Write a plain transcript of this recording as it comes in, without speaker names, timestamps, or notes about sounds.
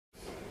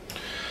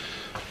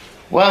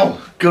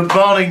Well, good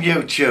morning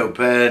YouTube,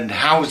 and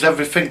how's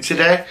everything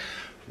today?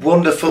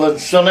 Wonderful and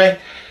sunny.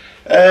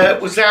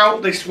 Was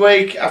out this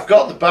week. I've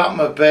got the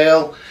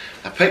Batmobile.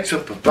 I picked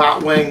up a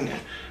Batwing.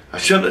 I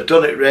shouldn't have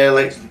done it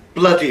really, it's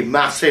bloody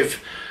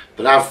massive,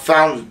 but I've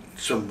found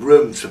some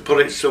room to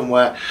put it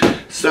somewhere.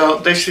 So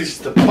this is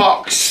the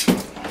box.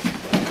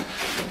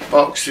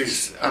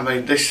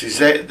 This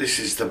is it, this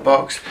is the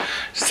box.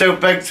 It's too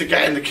big to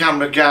get in the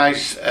camera,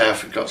 guys.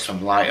 I've got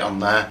some light on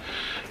there.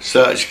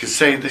 So as you can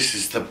see, this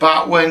is the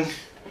Batwing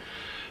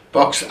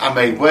box.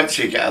 Wait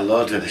till you get a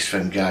load of this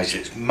thing, guys,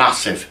 it's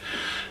massive.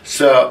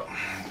 So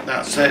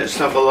that's it, let's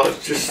have a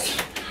look.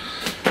 Just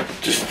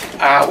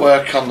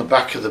artwork on the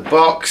back of the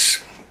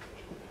box.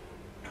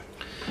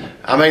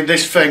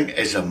 This thing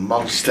is a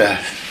monster.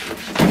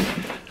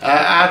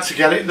 I had to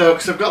get it though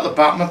because I've got the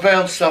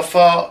Batmobile, so I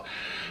thought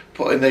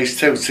putting these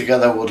two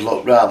together would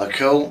look rather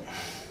cool.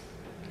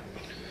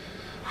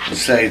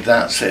 See,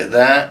 that's it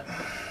there.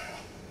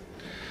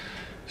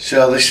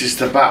 So this is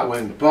the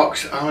Batwing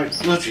box.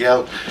 Bloody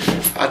hell,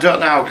 I don't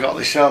know how I got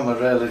this home, I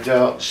really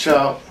don't.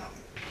 So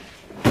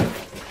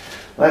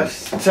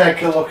let's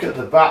take a look at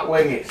the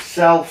Batwing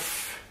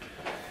itself.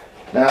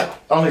 Now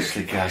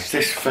honestly guys,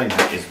 this thing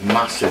is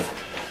massive.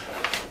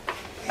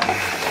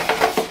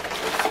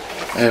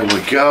 There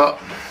we go.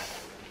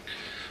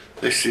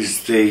 This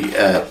is the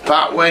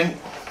Batwing,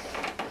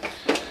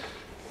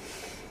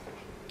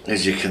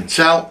 as you can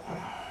tell.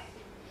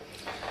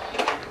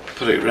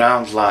 Put it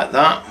round like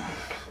that.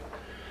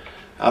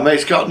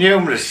 It's got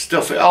numerous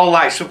stuff, it all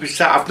lights up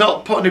inside. I've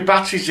not put any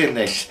batteries in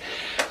this.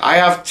 I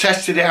have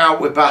tested it out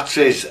with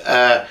batteries,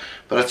 but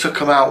I took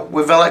them out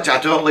with electric.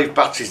 I don't leave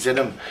batteries in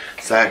them,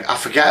 so I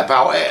forget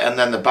about it and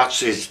then the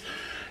batteries,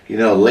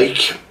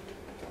 leak.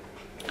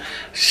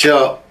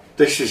 So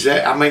this is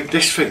it.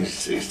 This thing,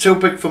 it's too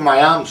big for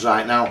my arms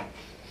right now,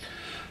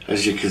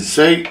 as you can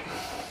see.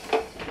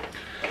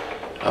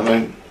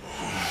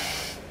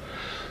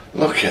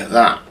 Look at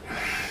that.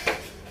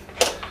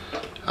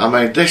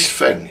 This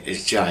thing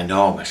is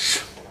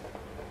ginormous,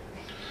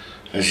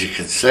 as you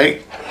can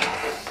see.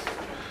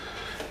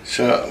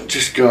 So I'm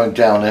just going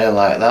down here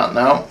like that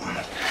now.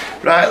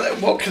 Right,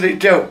 what can it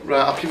do?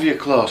 Right, I'll give you a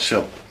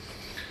close-up.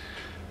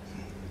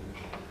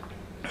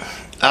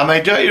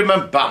 Don't you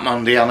remember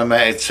Batman the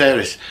animated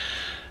series?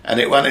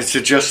 And it went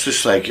into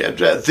Justice League,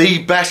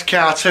 the best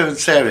cartoon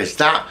series.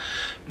 That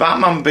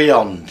Batman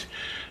Beyond,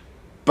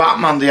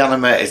 Batman the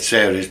animated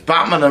series,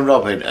 Batman and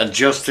Robin and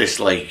Justice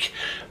League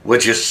were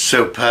just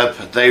superb.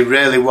 They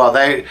really were.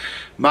 They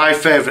my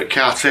favourite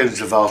cartoons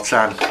of all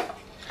time.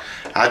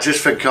 I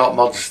just think all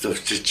modern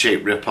stuff's just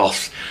cheap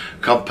rip-offs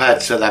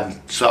compared to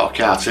them sort of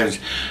cartoons.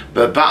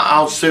 But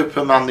Batman,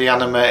 Superman the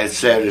animated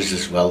series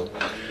as well.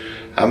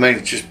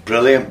 Just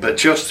brilliant. But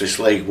Justice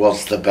League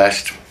was the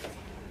best.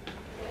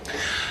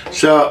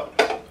 So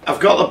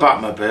I've got the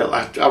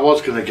Batmobile. I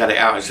was going to get it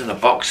out. It's in a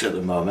box at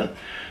the moment.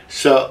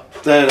 So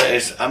there it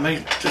is.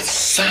 The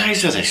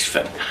size of this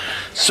thing.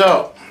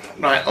 So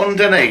right,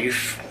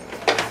 underneath,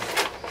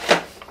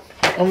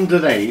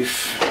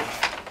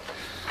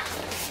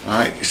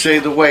 right, you see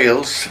the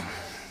wheels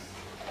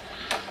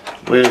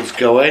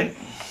go in.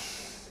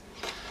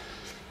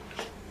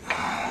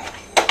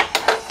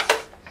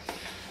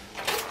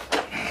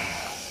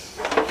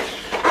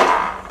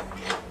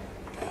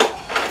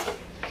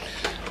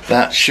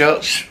 That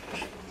shuts,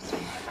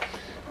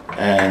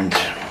 and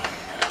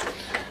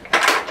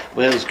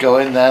wheels go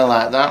in there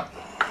like that.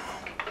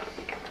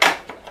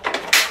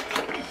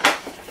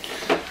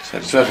 So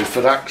it's ready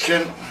for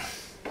action.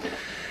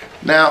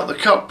 Now the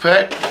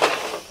cockpit,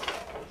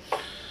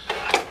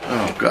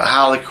 I've got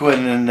Harley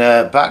Quinn and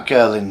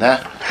Batgirl in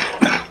there.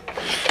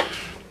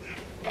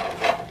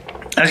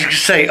 As you can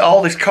see,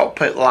 all this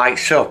cockpit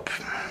lights up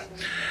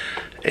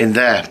in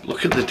there.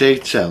 Look at the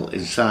detail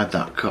inside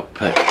that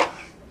cockpit.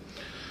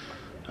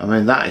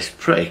 That is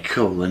pretty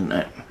cool, isn't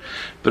it?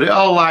 But it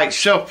all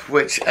lights up,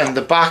 and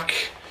the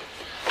back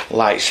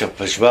lights up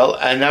as well.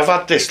 And I've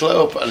had this lit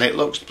up and it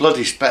looks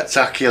bloody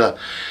spectacular.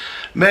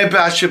 Maybe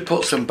I should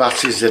put some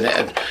batteries in it.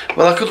 And,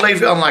 well, I could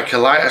leave it on like a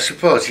light, I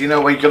suppose.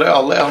 Where you got it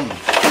all lit on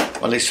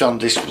when it's on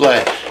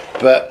display.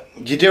 But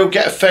you do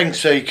get a thing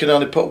so you can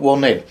only put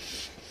one in.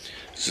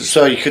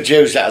 So you could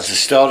use that as a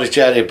storage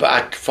area. But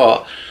I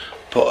thought,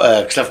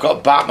 because I've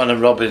got Batman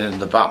and Robin in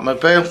the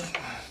Batmobile.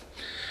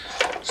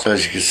 So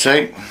as you can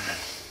see,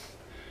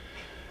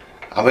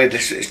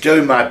 it's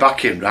doing my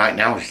back in right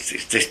now.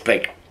 It's this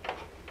big.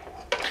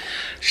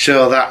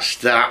 So that's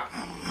that,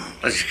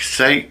 as you can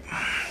see.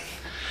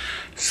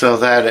 So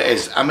there it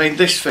is.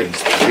 This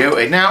thing's a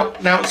beauty. Now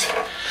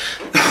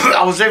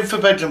I was in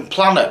Forbidden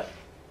Planet,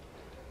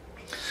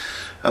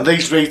 and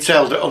these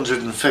retailed at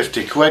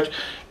 150 quid,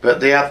 but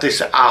they had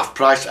this at half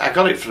price. I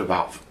got it for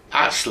about,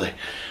 actually,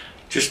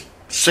 just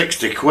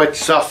 60 quid.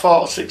 So I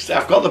thought 60.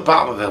 I've got the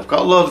Batmobile. I've got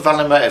a load of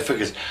animated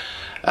figures,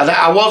 and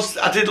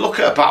I did look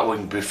at a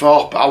Batwing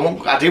before, but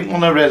I didn't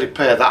want to really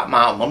pay that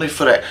amount of money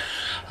for it.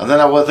 And then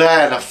I was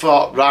there, and I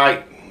thought,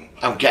 right,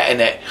 I'm getting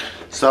it.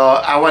 So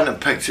I went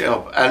and picked it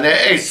up, and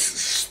it is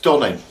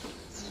stunning.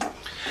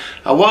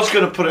 I was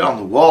going to put it on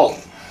the wall,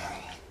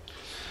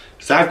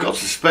 so I've got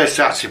some space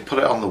to actually put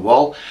it on the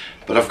wall,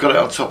 but I've got it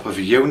on top of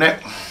a unit.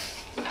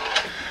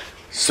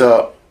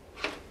 So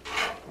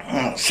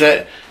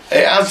it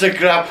has a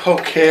grab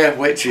hook here,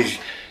 which is,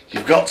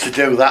 you've got to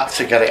do that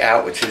to get it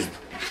out, which is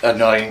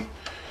annoying.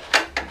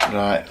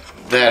 Right,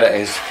 there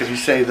it is. Can you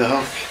see the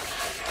hook?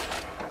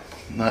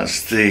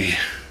 That's the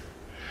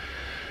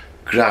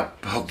grab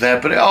hook there,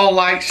 but it all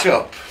lights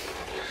up.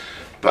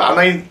 But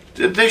I mean,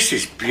 this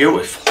is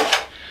beautiful.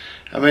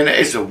 I mean, it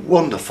is a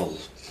wonderful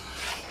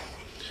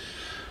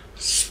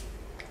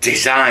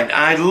design.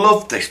 I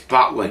love this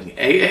Batwing.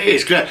 It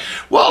is great.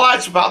 What I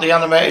liked about the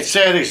animated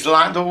series,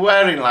 like they're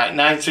wearing like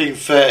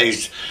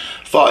 1930s,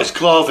 40s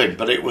clothing,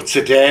 but it was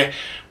today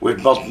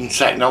with modern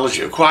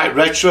technology, quite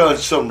retro in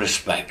some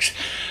respects,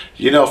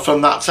 you know,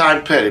 from that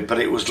time period, but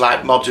it was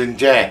like modern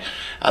day.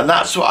 And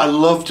that's what I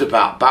loved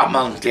about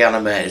Batman, the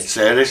animated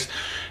series.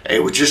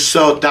 It was just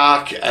so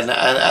dark, and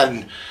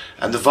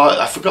the voice,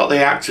 I forgot the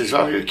actors.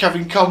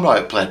 Kevin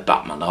Conroy played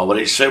Batman, or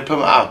was it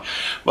Superman?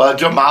 Well, I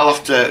don't know, I'll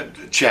have to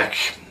check.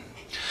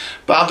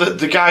 But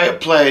the guy that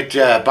played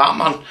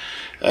Batman,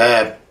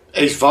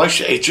 his voice,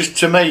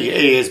 to me,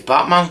 he is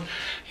Batman.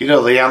 You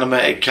know, the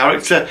animated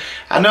character.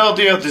 I know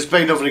there's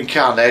been other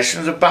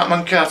incarnations of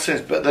Batman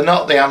cartoons, but they're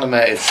not the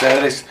animated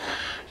series,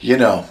 you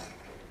know.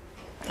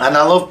 And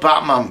I love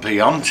Batman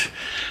Beyond,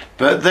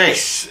 but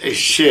this is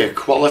sheer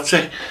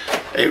quality.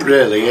 It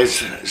really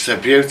is. It's a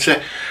beauty.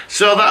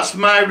 So that's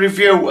my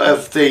review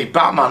of the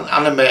Batman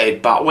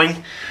animated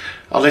Batwing.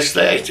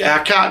 Honestly, I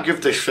can't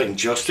give this thing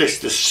justice.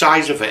 The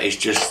size of it is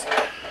just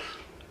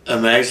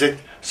amazing.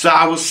 So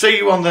I will see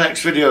you on the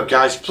next video,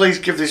 guys. Please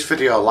give this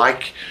video a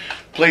like.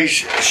 Please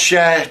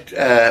share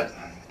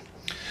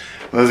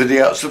my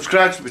video,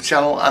 subscribe to my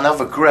channel, and have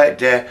a great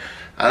day.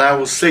 And I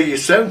will see you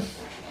soon.